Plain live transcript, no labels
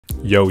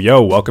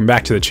Yo, welcome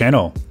back to the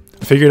channel.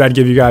 I figured I'd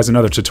give you guys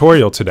another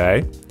tutorial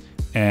today.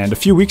 And a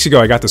few weeks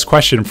ago, I got this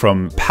question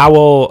from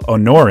Powell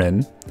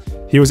Honorin.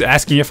 He was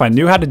asking if I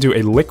knew how to do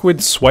a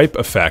liquid swipe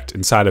effect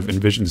inside of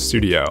InVision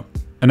Studio.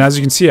 And as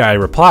you can see, I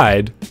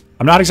replied,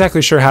 I'm not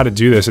exactly sure how to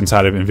do this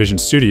inside of InVision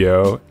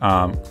Studio,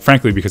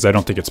 frankly, because I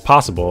don't think it's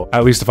possible,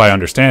 at least if I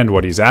understand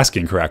what he's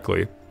asking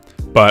correctly.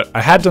 But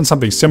I had done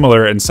something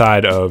similar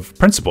inside of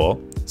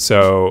Principle,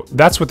 so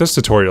that's what this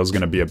tutorial is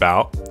going to be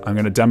about. I'm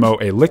going to demo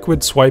a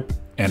liquid swipe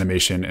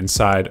animation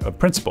inside of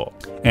Principle.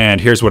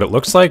 And here's what it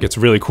looks like. It's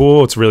really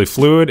cool, it's really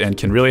fluid, and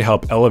can really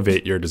help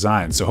elevate your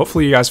design. So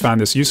hopefully you guys found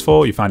this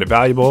useful, you find it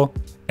valuable,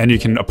 and you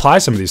can apply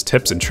some of these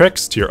tips and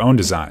tricks to your own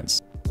designs.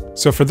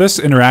 So for this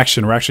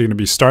interaction, we're actually going to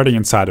be starting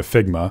inside of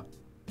Figma.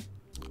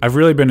 I've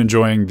really been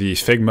enjoying the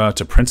Figma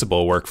to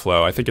Principle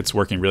workflow. I think it's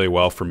working really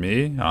well for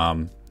me.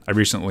 I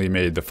recently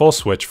made the full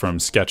switch from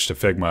Sketch to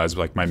Figma as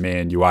like my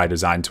main UI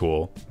design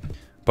tool.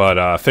 But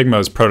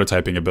Figma's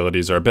prototyping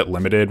abilities are a bit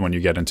limited when you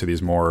get into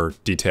these more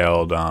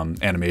detailed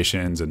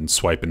animations and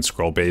swipe and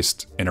scroll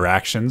based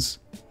interactions.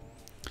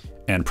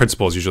 And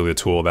Principle is usually the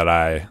tool that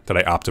I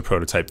opt to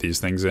prototype these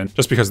things in,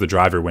 just because the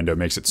driver window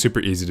makes it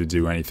super easy to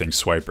do anything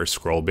swipe or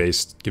scroll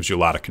based, gives you a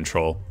lot of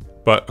control.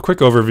 But a quick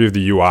overview of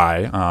the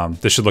UI.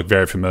 This should look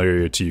very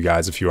familiar to you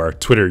guys if you are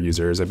Twitter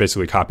users. I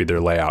basically copied their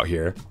layout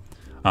here.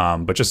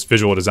 But just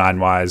visual design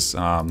wise,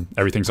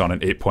 everything's on an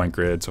 8-point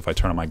grid. So if I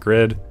turn on my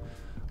grid,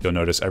 you'll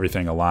notice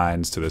everything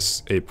aligns to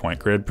this 8-point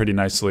grid pretty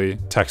nicely.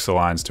 Text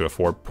aligns to a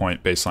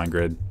 4-point baseline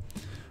grid.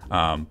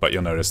 But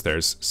you'll notice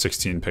there's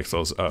 16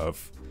 pixels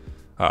of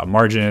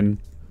margin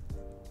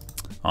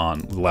on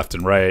the left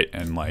and right.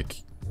 And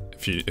like,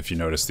 if you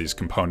notice these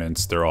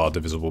components, they're all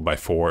divisible by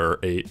 4 or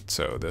 8.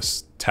 So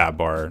this tab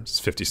bar is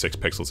 56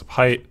 pixels of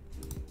height.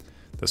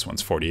 This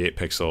one's 48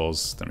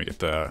 pixels. Then we get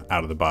the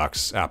out of the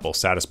box Apple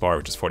status bar,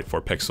 which is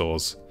 44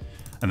 pixels.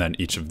 And then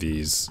each of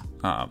these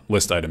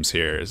list items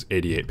here is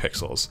 88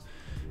 pixels.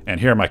 And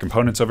here are my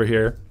components over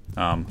here.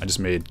 I just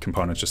made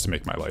components just to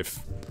make my life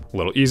a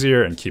little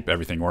easier and keep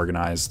everything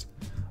organized.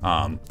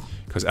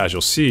 Because as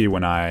you'll see,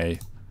 when I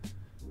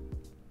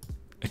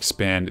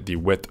expand the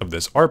width of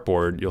this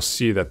artboard, you'll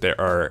see that there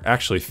are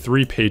actually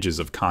 3 pages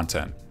of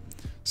content.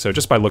 So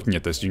just by looking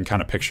at this, you can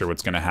kind of picture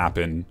what's going to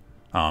happen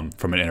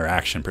from an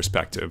interaction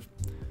perspective.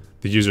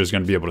 The user is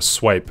going to be able to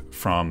swipe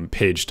from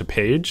page to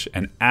page,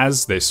 and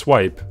as they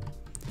swipe,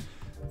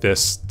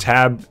 this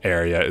tab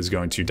area is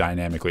going to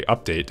dynamically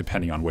update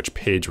depending on which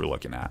page we're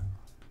looking at.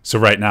 So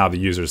right now the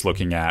user is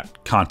looking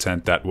at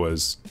content that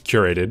was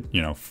curated,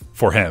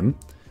 for him.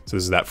 So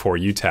this is that For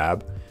You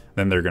tab.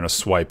 Then they're going to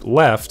swipe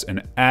left,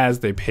 and as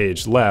they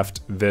page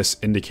left, this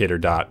indicator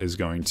dot is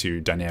going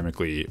to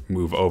dynamically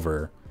move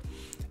over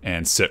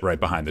and sit right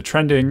behind the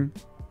trending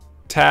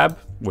tab,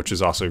 which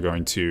is also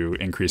going to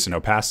increase in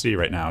opacity.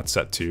 Right now it's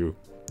set to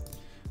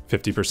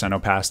 50%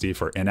 opacity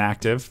for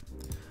inactive.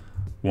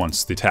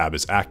 Once the tab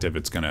is active,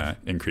 it's going to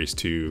increase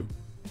to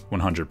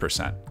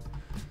 100%.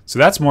 So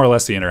that's more or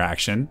less the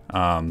interaction.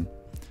 And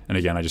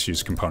again, I just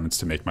use components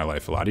to make my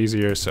life a lot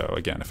easier. So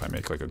again, if I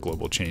make like a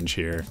global change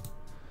here,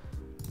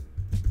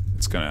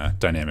 it's going to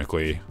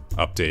dynamically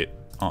update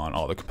on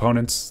all the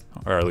components,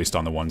 or at least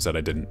on the ones that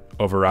I didn't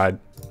override.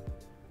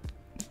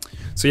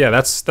 So yeah,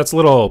 that's a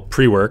little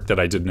pre-work that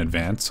I did in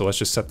advance. So let's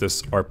just set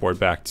this artboard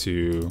back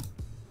to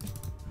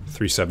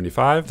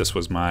 375. This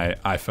was my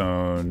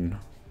iPhone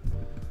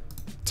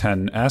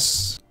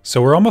XS.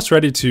 So we're almost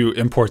ready to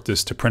import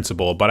this to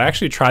Principle, but I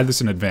actually tried this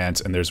in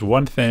advance, and there's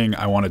one thing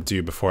I want to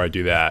do before I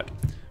do that.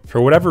 For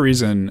whatever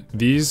reason,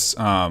 these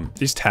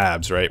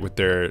tabs, right, with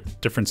their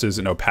differences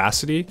in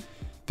opacity,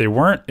 they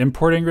weren't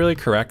importing really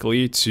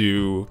correctly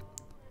to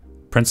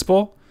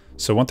Principle.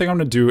 So one thing I'm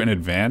going to do in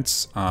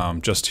advance,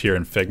 just here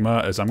in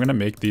Figma, is I'm going to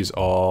make these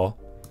all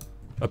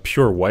a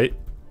pure white.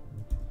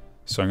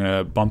 So I'm going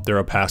to bump their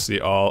opacity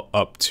all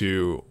up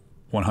to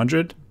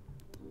 100.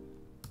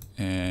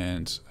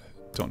 And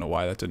don't know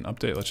why that didn't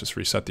update. Let's just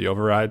reset the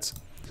overrides.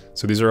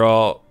 So these are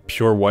all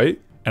pure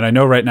white. And I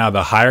know right now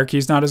the hierarchy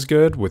is not as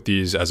good with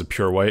these as a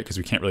pure white, because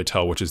we can't really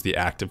tell which is the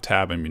active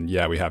tab. I mean,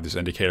 yeah, we have this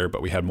indicator,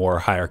 but we had more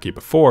hierarchy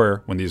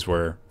before when these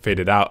were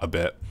faded out a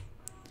bit.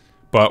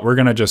 But we're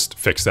gonna just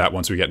fix that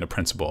once we get into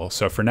Principle.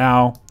 So for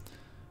now,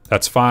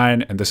 that's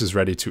fine. And this is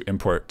ready to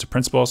import to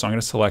Principle. So I'm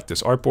gonna select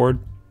this artboard,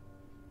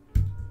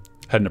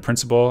 head into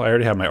Principle. I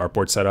already have my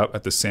artboard set up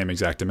at the same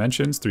exact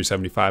dimensions,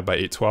 375 by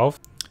 812.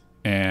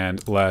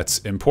 And let's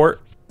import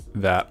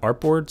that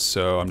artboard.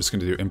 So I'm just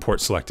gonna do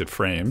import selected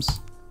frames.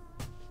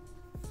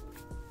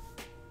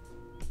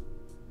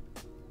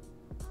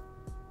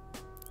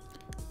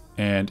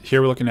 And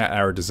here we're looking at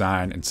our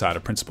design inside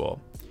of Principle.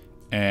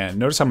 And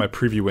notice how my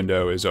preview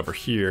window is over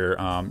here.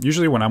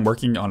 Usually when I'm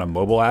working on a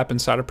mobile app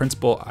inside of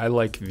Principle, I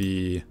like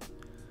the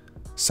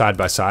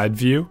side-by-side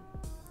view.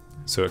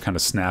 So it kind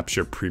of snaps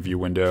your preview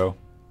window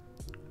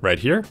right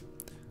here.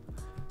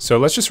 So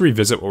let's just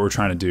revisit what we're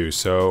trying to do.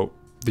 So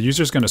the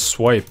user is going to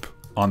swipe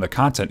on the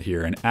content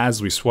here, and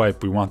as we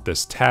swipe, we want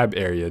this tab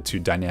area to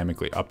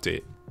dynamically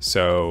update.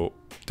 So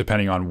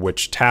depending on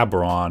which tab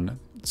we're on,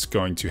 it's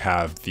going to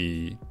have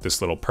this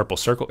little purple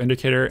circle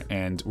indicator,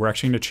 and we're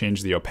actually going to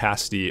change the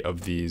opacity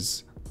of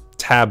these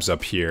tabs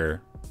up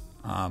here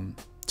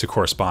to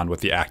correspond with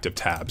the active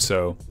tab.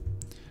 So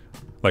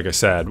like I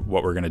said,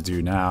 what we're going to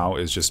do now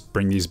is just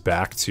bring these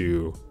back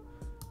to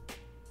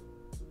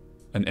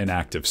an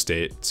inactive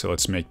state. So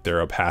let's make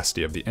their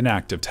opacity of the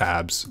inactive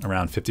tabs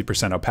around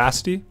 50%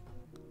 opacity.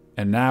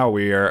 And now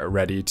we are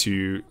ready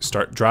to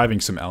start driving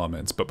some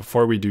elements. But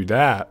before we do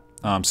that,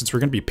 since we're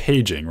going to be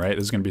paging, right?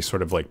 This is going to be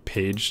sort of like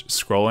page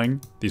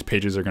scrolling. These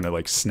pages are going to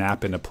like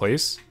snap into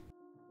place.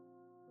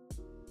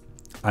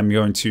 I'm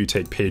going to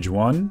take page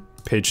 1,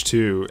 page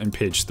 2, and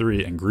page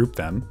 3 and group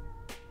them.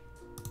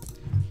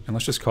 And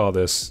let's just call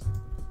this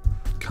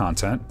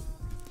content.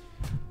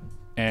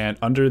 And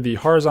under the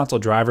horizontal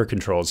driver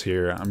controls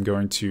here, I'm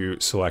going to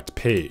select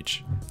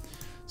page.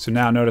 So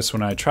now notice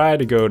when I try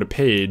to go to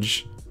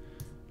page,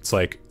 it's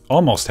like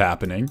almost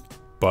happening,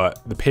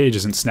 but the page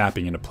isn't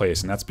snapping into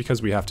place. And that's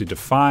because we have to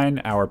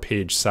define our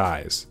page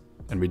size.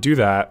 And we do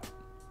that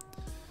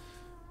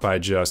by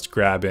just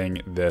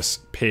grabbing this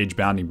page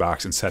bounding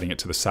box and setting it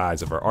to the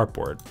size of our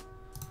artboard.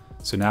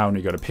 So now when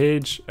we go to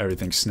page,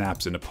 everything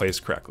snaps into place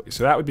correctly.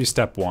 So that would be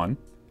step 1.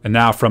 And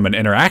now from an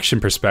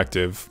interaction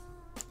perspective,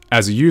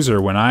 as a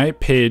user, when I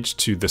page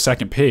to the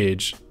second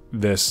page,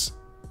 this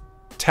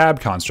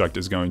tab construct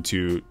is going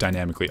to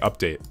dynamically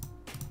update.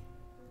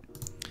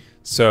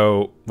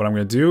 So what I'm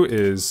going to do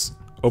is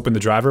open the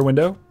driver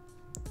window.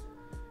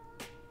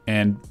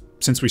 And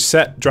since we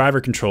set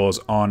driver controls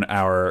on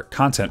our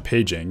content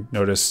paging,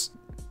 notice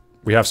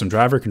we have some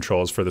driver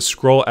controls for the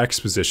scroll X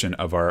position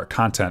of our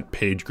content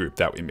page group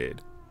that we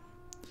made.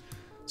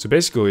 So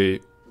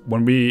basically,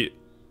 when we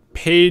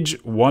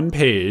page one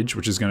page,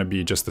 which is going to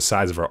be just the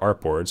size of our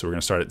artboard, so we're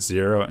going to start at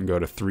 0 and go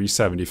to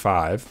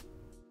 375,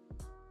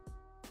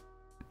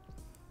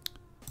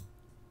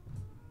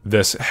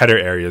 this header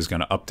area is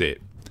going to update.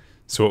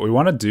 So what we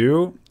want to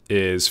do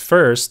is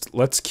first,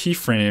 let's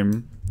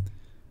keyframe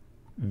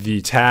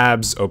the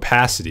tab's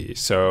opacity.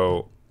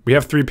 So we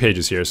have 3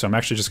 pages here, so I'm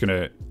actually just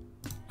going to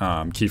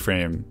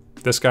keyframe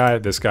this guy,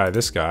 this guy,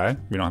 this guy.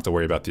 We don't have to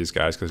worry about these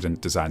guys because I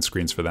didn't design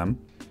screens for them.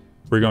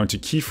 We're going to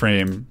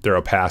keyframe their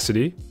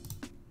opacity.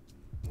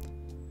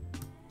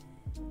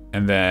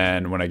 And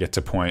then when I get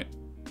to point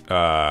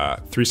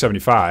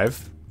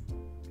 375,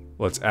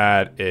 let's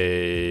add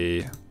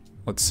a,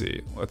 let's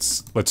see,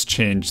 let's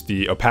change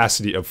the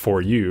opacity of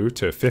For You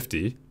to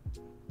 50.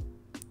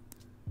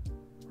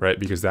 Right,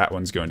 because that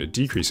one's going to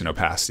decrease in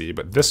opacity,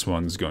 but this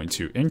one's going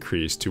to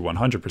increase to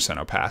 100%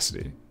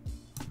 opacity.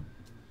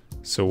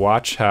 So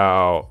watch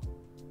how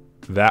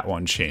that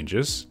one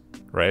changes,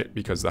 right?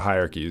 Because the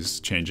hierarchy is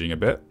changing a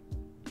bit.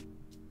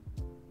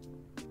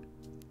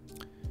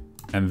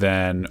 And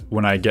then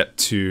when I get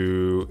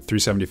to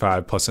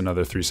 375 plus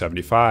another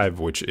 375,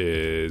 which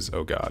is,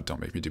 oh God, don't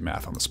make me do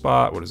math on the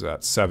spot. What is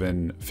that?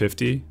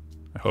 750?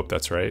 I hope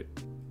that's right.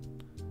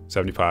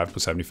 75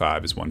 plus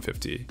 75 is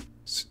 150.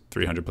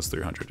 300 plus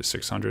 300 is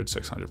 600.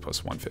 600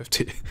 plus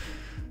 150.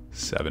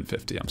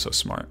 750. I'm so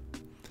smart.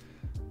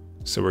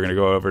 So we're going to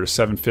go over to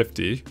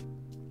 750.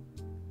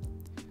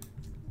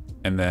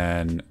 And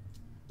then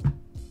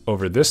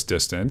over this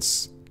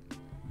distance,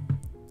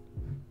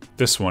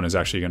 this one is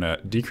actually going to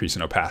decrease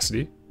in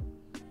opacity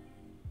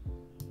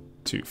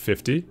to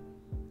 50.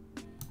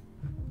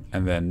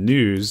 And then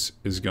news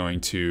is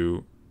going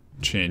to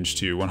change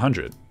to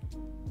 100.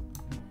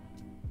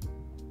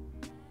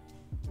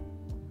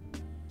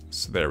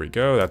 So there we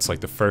go. That's like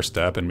the first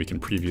step, and we can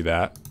preview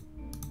that.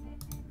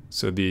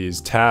 So these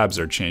tabs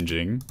are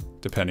changing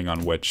depending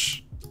on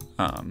which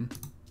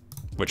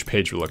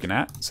page we're looking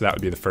at. So that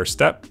would be the first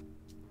step.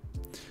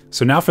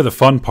 So now for the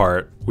fun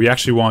part, we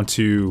actually want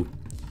to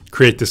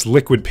create this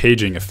liquid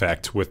paging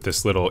effect with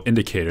this little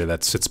indicator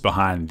that sits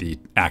behind the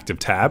active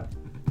tab.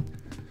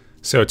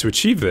 So to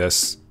achieve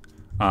this,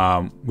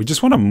 we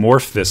just want to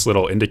morph this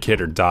little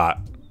indicator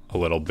dot a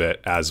little bit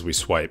as we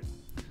swipe.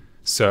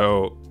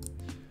 So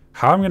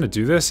how I'm going to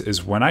do this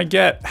is when I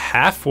get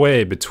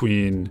halfway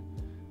between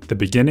the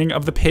beginning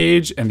of the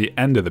page and the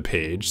end of the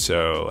page.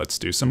 So let's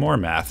do some more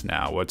math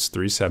now. What's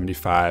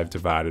 375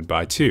 divided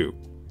by 2?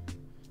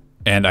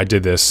 And I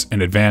did this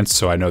in advance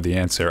so I know the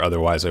answer,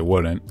 otherwise I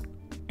wouldn't.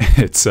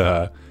 It's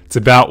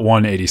about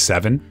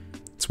 187.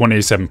 It's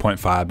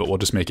 187.5, but we'll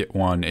just make it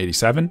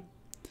 187.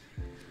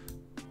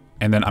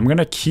 And then I'm going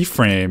to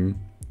keyframe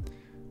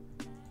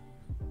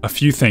a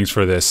few things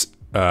for this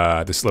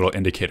this little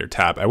indicator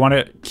tab. I want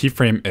to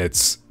keyframe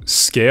its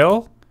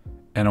scale,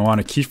 and I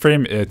want to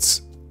keyframe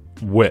its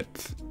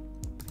width.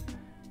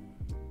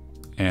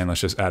 And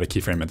let's just add a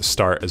keyframe at the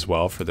start as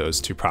well for those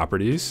 2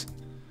 properties.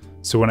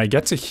 So when I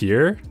get to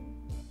here,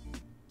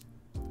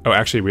 oh,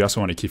 actually, we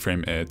also want to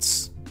keyframe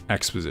its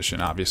X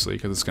position, obviously,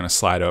 because it's going to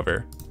slide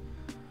over.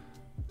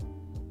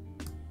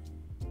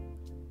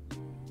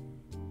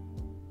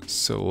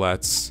 So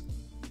let's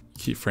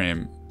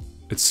keyframe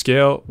its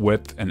scale,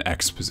 width, and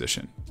X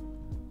position.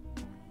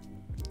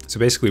 So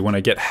basically, when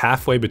I get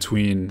halfway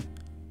between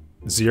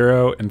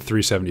 0 and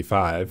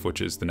 375, which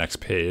is the next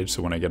page,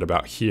 so when I get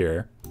about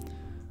here,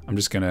 I'm I'm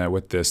just gonna,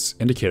 with this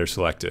indicator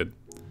selected,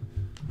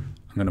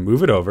 I'm gonna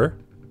move it over.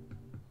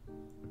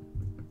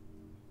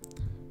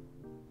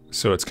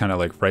 So it's kind of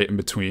like right in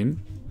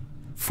between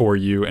For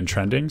You and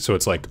trending. So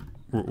it's like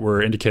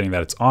we're indicating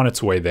that it's on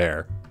its way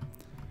there.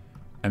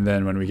 And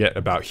then when we get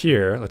about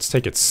here, let's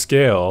take its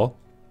scale.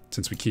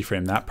 Since we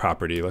keyframe that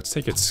property, let's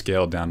take its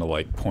scale down to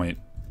like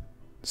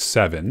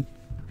 0.7.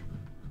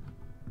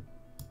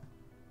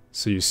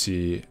 So you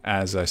see,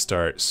 as I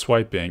start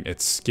swiping,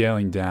 it's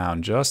scaling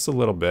down just a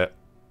little bit.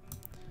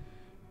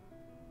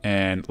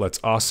 And let's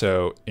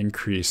also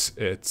increase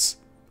its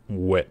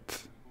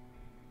width.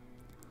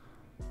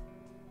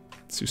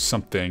 Let's do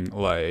something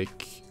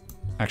like,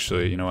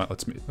 actually, you know what?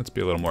 Let's be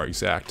a little more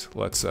exact.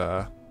 Let's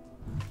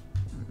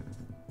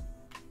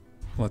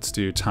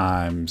do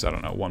times, I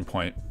don't know,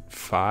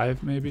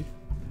 1.5 maybe.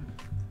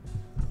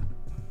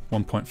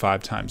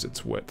 1.5 times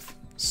its width.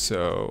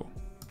 So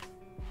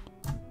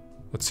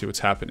let's see what's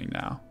happening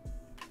now.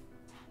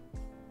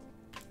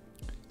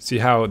 See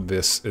how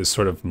this is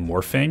sort of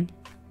morphing?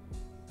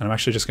 And I'm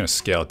actually just going to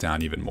scale it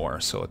down even more.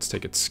 So let's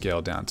take its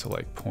scale down to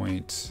like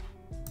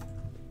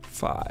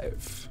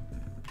 0.5.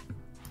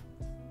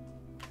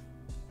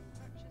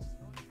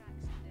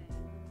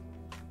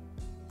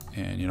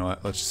 And you know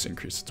what? Let's just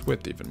increase its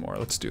width even more.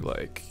 Let's do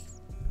like,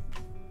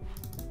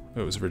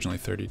 it was originally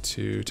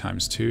 32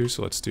 times 2,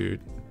 so let's do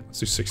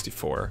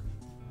 64,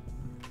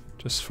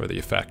 just for the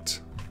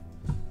effect.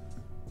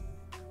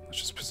 Let's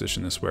just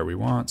position this where we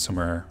want,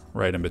 somewhere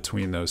right in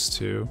between those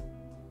two.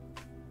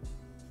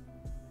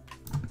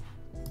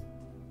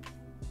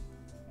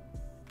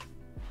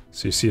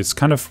 So you see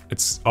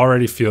it's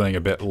already feeling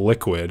a bit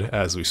liquid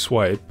as we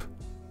swipe.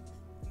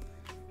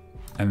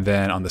 And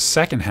then on the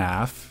second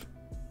half,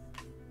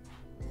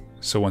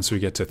 so once we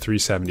get to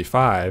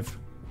 375,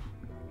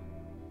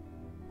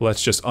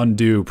 let's just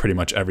undo pretty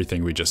much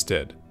everything we just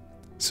did.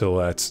 So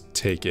let's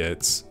take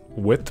its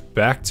width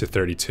back to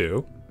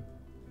 32.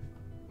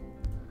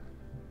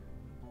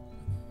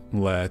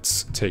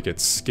 Let's take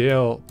its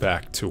scale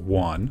back to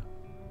 1.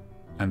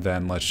 And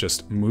then let's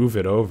just move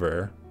it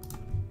over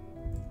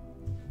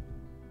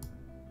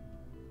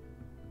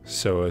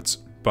so it's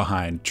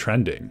behind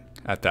trending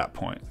at that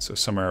point. So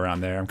somewhere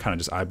around there. I'm kind of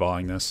just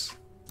eyeballing this.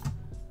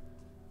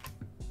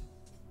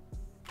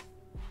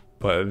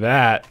 But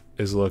that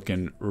is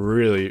looking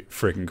really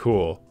freaking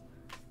cool.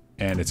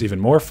 And it's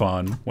even more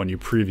fun when you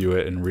preview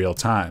it in real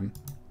time.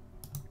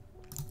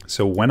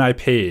 So when I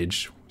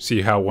page,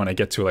 see how when I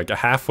get to like a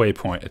halfway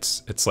point,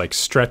 it's like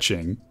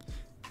stretching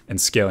and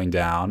scaling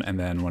down. And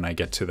then when I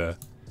get to the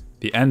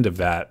end of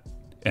that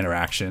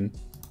interaction,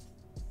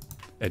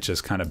 it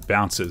just kind of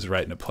bounces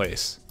right into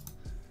place.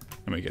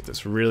 And we get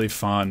this really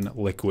fun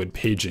liquid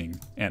paging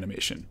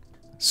animation.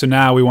 So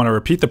now we want to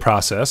repeat the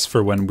process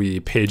for when we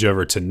page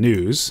over to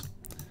news.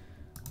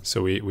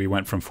 So we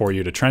went from For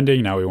You to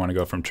trending. Now we want to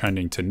go from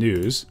trending to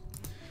news.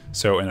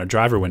 So in our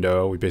driver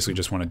window, we basically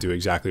just want to do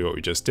exactly what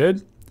we just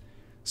did.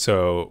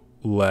 So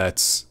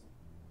let's,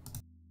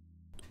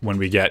 when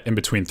we get in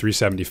between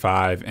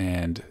 375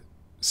 and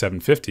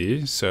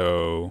 750,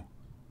 so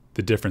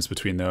the difference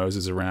between those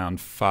is around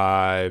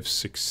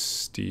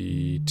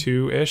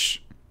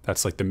 562-ish.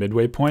 That's like the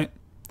midway point.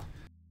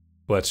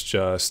 Let's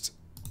just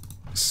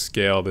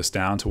scale this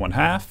down to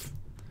 1/2.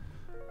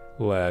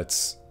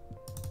 Let's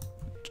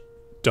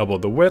double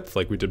the width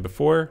like we did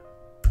before.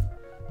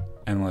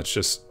 And let's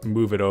just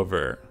move it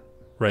over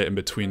right in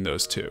between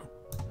those two.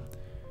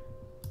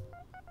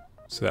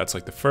 So that's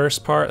like the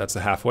first part, that's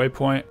the halfway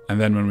point.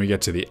 And then when we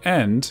get to the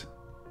end,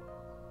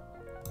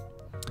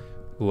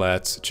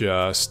 let's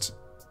just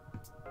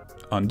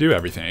undo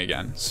everything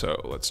again.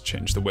 So let's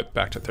change the width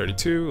back to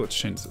 32. Let's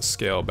change the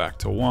scale back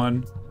to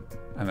 1.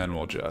 And then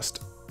we'll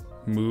just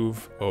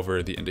move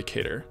over the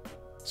indicator.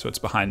 So it's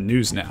behind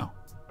news now.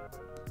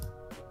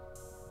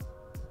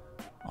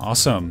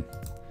 Awesome.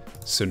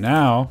 So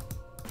now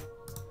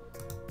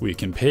we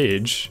can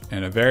page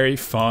in a very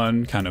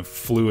fun, kind of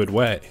fluid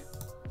way.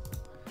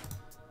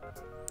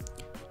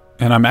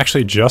 And I'm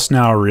actually just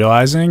now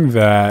realizing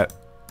that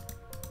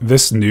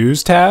this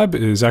news tab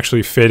is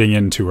actually fading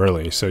in too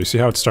early. So you see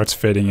how it starts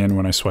fading in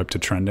when I swipe to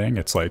trending?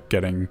 It's like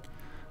getting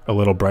a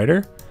little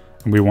brighter.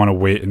 And we want to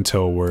wait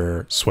until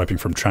we're swiping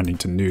from trending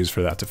to news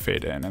for that to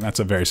fade in. And that's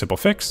a very simple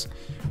fix.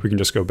 We can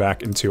just go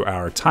back into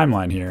our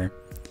timeline here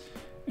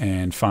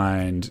and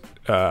find,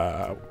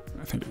 I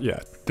think, yeah,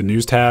 the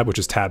news tab, which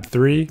is tab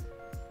 3.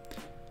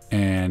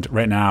 And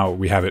right now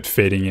we have it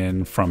fading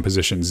in from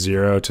position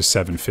 0 to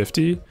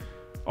 750.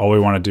 All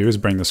we want to do is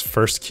bring this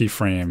first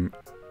keyframe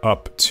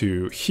up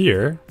to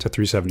here to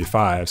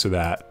 375 so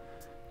that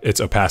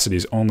its opacity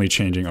is only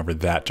changing over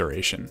that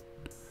duration.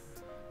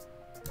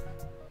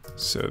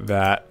 So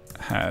that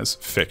has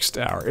fixed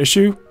our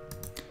issue.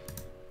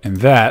 And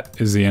that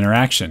is the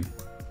interaction.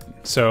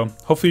 So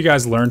hopefully you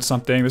guys learned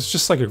something. This is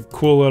just like a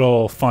cool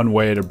little fun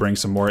way to bring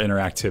some more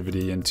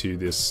interactivity into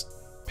this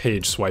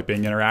page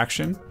swiping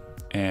interaction.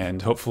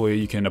 And hopefully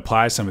you can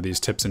apply some of these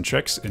tips and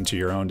tricks into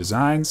your own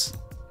designs.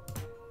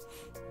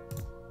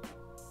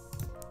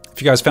 If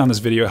If you guys found this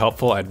video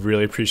helpful, I'd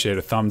really appreciate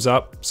a thumbs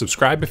up.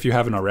 Subscribe if you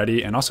haven't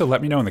already, and also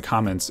let me know in the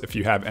comments if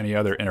you have any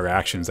other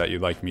interactions that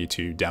you'd like me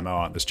to demo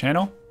on this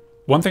channel.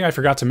 One thing I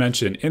forgot to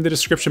mention, in the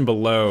description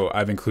below,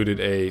 I've included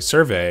a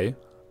survey.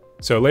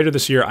 So later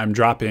this year, I'm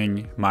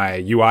dropping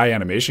my UI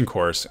animation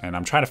course, and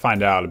I'm trying to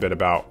find out a bit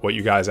about what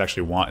you guys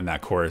actually want in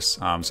that course.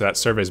 So that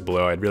survey's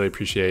below. I'd really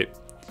appreciate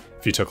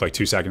if you took like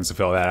 2 seconds to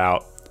fill that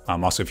out.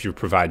 Also, if you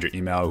provide your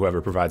email,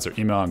 whoever provides their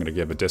email, I'm going to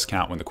give a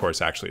discount when the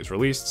course actually is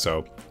released.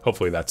 So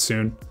hopefully that's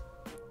soon.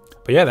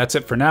 But yeah, that's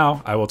it for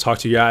now. I will talk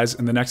to you guys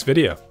in the next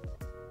video.